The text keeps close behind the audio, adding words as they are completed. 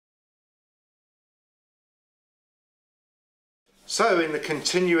So, in the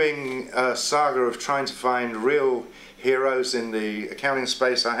continuing saga of trying to find real heroes in the accounting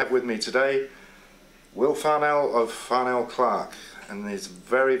space, I have with me today Will Farnell of Farnell Clarke, and his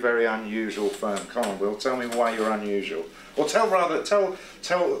very, very unusual firm. Come on, Will, tell me why you're unusual. Or tell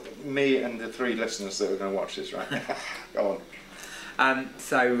me and the three listeners that are going to watch this, right? Go on.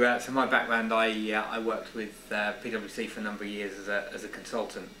 So my background, I worked with PwC for a number of years as a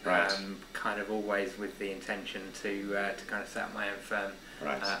consultant, right. Kind of always with the intention to kind of set up my own firm,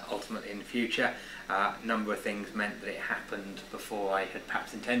 right. Ultimately in the future. A number of things meant that it happened before I had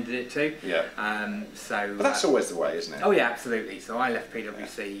perhaps intended it to. Yeah. But that's always the way, isn't it? Oh yeah, absolutely. So I left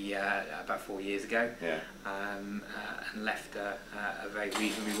PwC about 4 years ago. Yeah. And left a very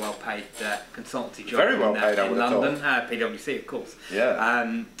reasonably well-paid consultancy job very well paid, in London, PwC of course.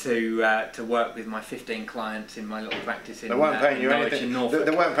 Yeah. To work with my 15 clients in my little practice in Norwich and Norfolk.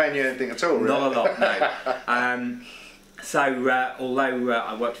 They weren't paying you anything at all, really? Not a lot, no. So although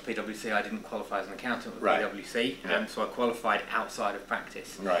I worked at PwC, I didn't qualify as an accountant with PwC, so I qualified outside of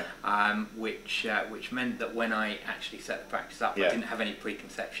practice, which meant that when I actually set the practice up, I didn't have any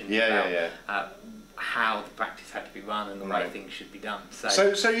preconceptions about how the practice had to be run and the way things should be done.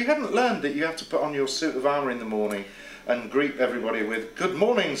 So you hadn't learned that you have to put on your suit of armour in the morning and greet everybody with "Good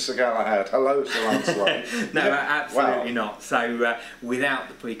morning, Sir Galahad. Hello, Sir Lancelot." No, absolutely not. So without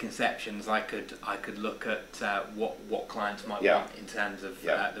the preconceptions, I could look at what clients might want in terms of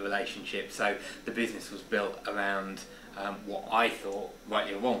the relationship. So the business was built around what I thought,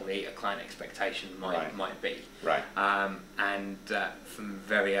 rightly or wrongly, a client expectation might be. Right. And from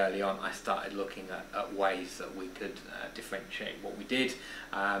very early on, I started looking at ways that we could differentiate what we did.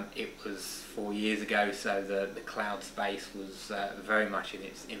 It was 4 years ago, so the cloud space was very much in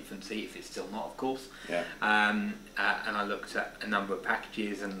its infancy, if it's still not, of course. Yeah. And I looked at a number of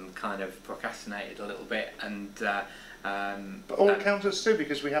packages and kind of procrastinated a little bit. And but all accountants do,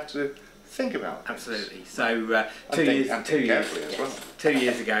 because we have to think about things. Absolutely. So 2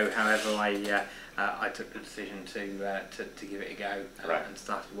 years ago, however, I took the decision to give it a go and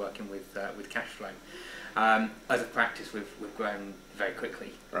started working with KashFlow. As a practice, we've grown very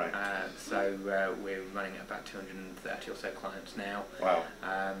quickly. Right. So we're running at about 230 or so clients now. Wow.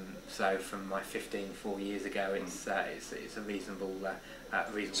 So from my 4 years ago, it's a reasonable.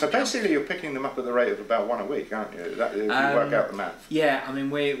 So basically, you're picking them up at the rate of about one a week, aren't you? If you work out the math. Yeah, I mean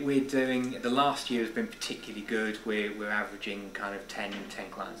we're doing. The last year has been particularly good. We're averaging kind of 10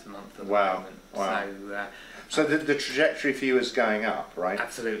 clients a month at the moment. Wow. So the trajectory for you is going up, right?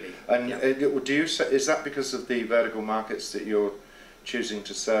 Absolutely. And is that because of the vertical markets that you're choosing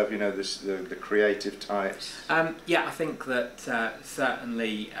to serve? You know, the creative types. Yeah, I think that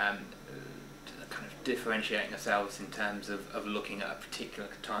certainly kind of differentiating ourselves in terms of looking at a particular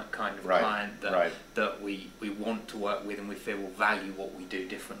kind of client that we want to work with and we feel will value what we do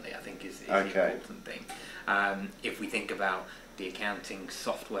differently, I think is the important thing. If we think about the accounting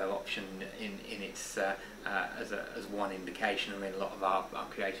software option in its as one indication, I mean a lot of our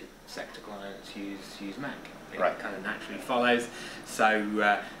creative sector clients use Mac. It kind of naturally follows. So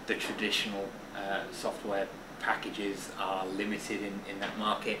the traditional software packages are limited in that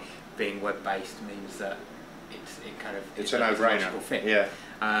market. Being web-based means that it's a no-brainer fit. Yeah.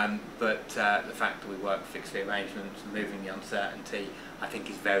 But the fact that we work fixed fee arrangements, removing the uncertainty, I think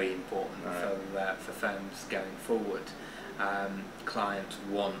is very important for firms going forward. Clients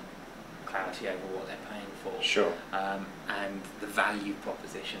want clarity over what they're paying for. Sure. And the value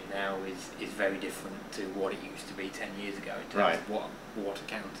proposition now is very different to what it used to be 10 years ago in terms of what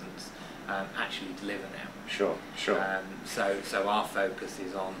accountants actually deliver now. Sure. So our focus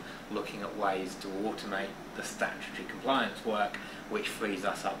is on looking at ways to automate the statutory compliance work, which frees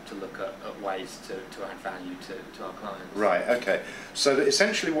us up to look at ways to add value to our clients. Right, okay. So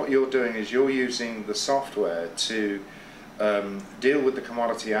essentially what you're doing is you're using the software to deal with the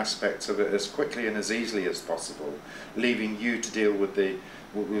commodity aspects of it as quickly and as easily as possible, leaving you to deal with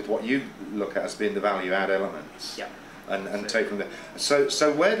what you look at as being the value add elements. Yeah. And take from there.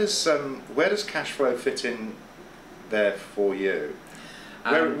 So where does KashFlow fit in there for you?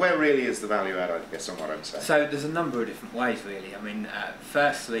 Where really is the value add, I guess, on what I'm saying? So there's a number of different ways, really. I mean,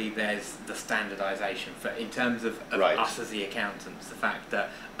 firstly, there's the standardisation in terms of us as the accountants. The fact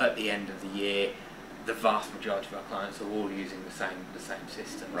that at the end of the year, the vast majority of our clients are all using the same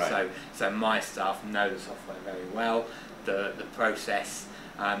system. Right. So my staff know the software very well. The process,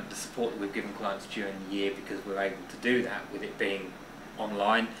 the support that we've given clients during the year, because we're able to do that with it being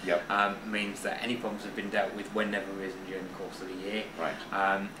online, means that any problems have been dealt with whenever arisen during the course of the year.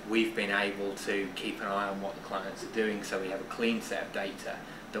 Right. We've been able to keep an eye on what the clients are doing, so we have a clean set of data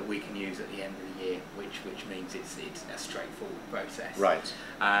that we can use at the end of the year, which means it's a straightforward process. Right.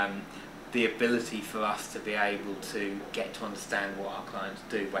 The ability for us to be able to get to understand what our clients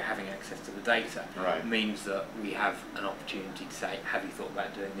do by having access to the data means that we have an opportunity to say, have you thought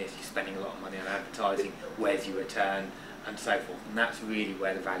about doing this? You're spending a lot of money on advertising, where's your return? And so forth, and that's really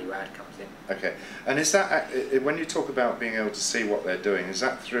where the value add comes in. Okay, and is that, when you talk about being able to see what they're doing, is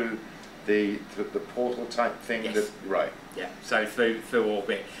that through the portal type thing? Yes. Right. Yeah. So through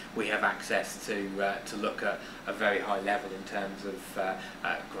Orbit, we have access to look at a very high level in terms of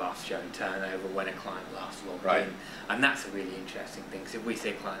graphs showing turnover when a client last logged in, and that's a really interesting thing. So if we see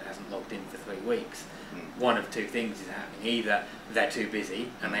a client hasn't logged in for 3 weeks, one of two things is happening: either they're too busy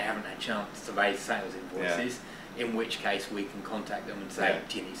and they haven't had a chance to raise sales invoices. In which case we can contact them and say,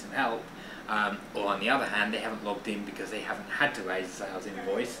 do you need some help? Or on the other hand, they haven't logged in because they haven't had to raise a sales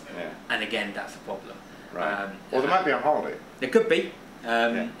invoice, and again, that's a problem. Right. Or they might be on holiday. There could be,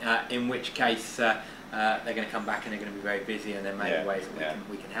 in which case they're going to come back and they're going to be very busy, and there may be ways that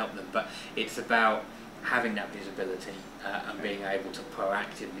we can help them. But it's about having that visibility and being able to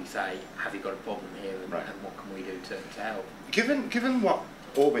proactively say, have you got a problem here, and what can we do to help? Given what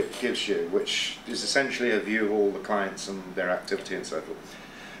Orbit gives you, which is essentially a view of all the clients and their activity and so forth,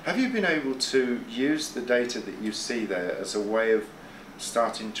 have you been able to use the data that you see there as a way of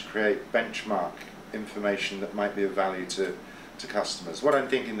starting to create benchmark information that might be of value to customers? What I'm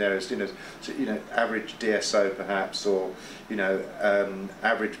thinking there is, average DSO perhaps, or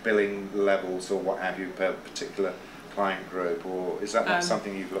average billing levels or what have you per particular client group, or is that not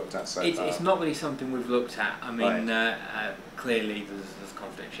something you've looked at so far? It's not really something we've looked at. I mean, clearly there's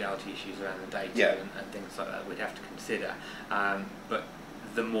confidentiality issues around the data and things like that we'd have to consider. But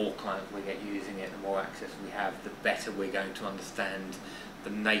the more clients we get using it, the more access we have, the better we're going to understand the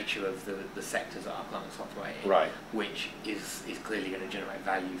nature of the sectors that our clients operate in, which is clearly going to generate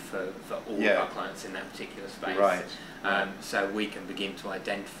value for all of our clients in that particular space. So we can begin to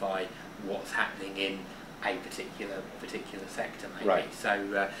identify what's happening in a particular sector, maybe.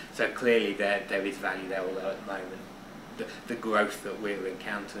 So clearly there is value there, although at the moment the growth that we're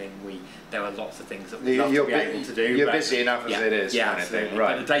encountering, there are lots of things that we'd love to be able to do. You're busy enough as it is, kind of thing,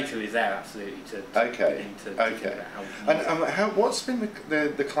 But the data is there absolutely to begin to figure out how we what's been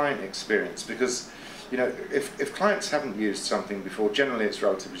the client experience? Because if clients haven't used something before, generally it's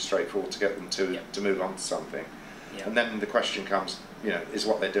relatively straightforward to get them to move on to something. And then the question comes, is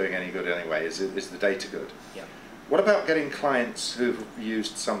what they're doing any good anyway? Is the data good? What about getting clients who've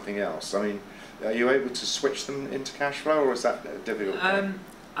used something else? I mean, are you able to switch them into KashFlow, or is that difficult?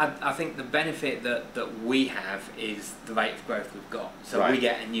 I think the benefit that we have is the rate of growth we've got. So we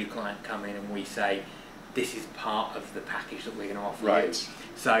get a new client come in and we say, this is part of the package that we're going to offer you.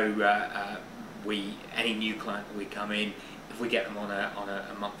 So any new client that we come in, if we get them on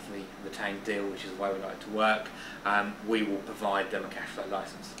a monthly retained deal, which is the way we like to work, we will provide them a KashFlow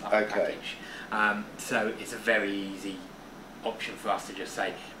license package. So it's a very easy option for us to just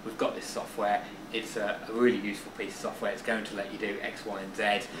say, we've got this software, it's a really useful piece of software, it's going to let you do X, Y and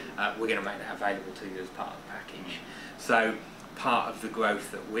Z, we're going to make that available to you as part of the package. So part of the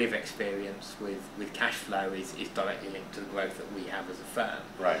growth that we've experienced with KashFlow is directly linked to the growth that we have as a firm.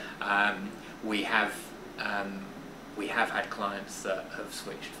 We have had clients that have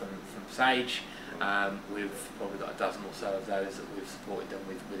switched from Sage. We've probably got a dozen or so of those that we've supported them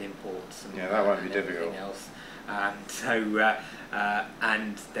with imports and, that won't be difficult. Else. And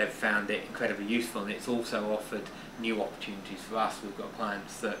they've found it incredibly useful, and it's also offered new opportunities for us. We've got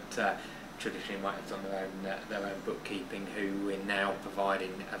clients that traditionally might have done their own bookkeeping, who we're now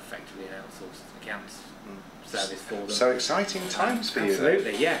providing effectively an outsourced accounts service for them. So exciting times for you.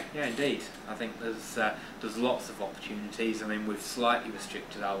 Absolutely, yeah, indeed. I think there's lots of opportunities. I mean, we've slightly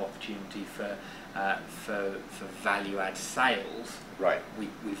restricted our opportunity for value add sales.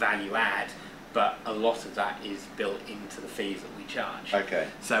 We value add, but a lot of that is built into the fees that we charge.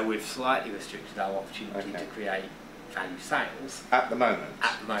 So we've slightly restricted our opportunity to create value sales. At the moment?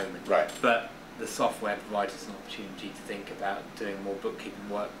 At the moment. But the software provides us an opportunity to think about doing more bookkeeping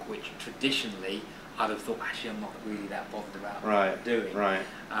work, which traditionally I'd have thought, actually, I'm not really that bothered about doing.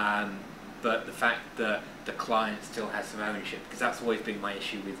 But the fact that the client still has some ownership, because that's always been my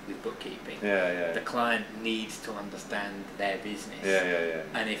issue with bookkeeping. The client needs to understand their business.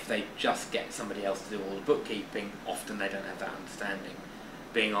 And if they just get somebody else to do all the bookkeeping, often they don't have that understanding.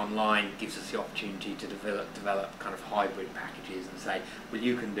 Being online gives us the opportunity to develop kind of hybrid packages and say, well,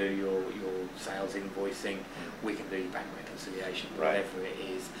 you can do your sales invoicing, we can do your bank reconciliation, whatever it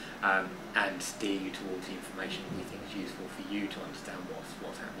is, and steer you towards the information we think is useful for you to understand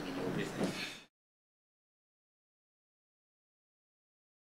what's happening in your business.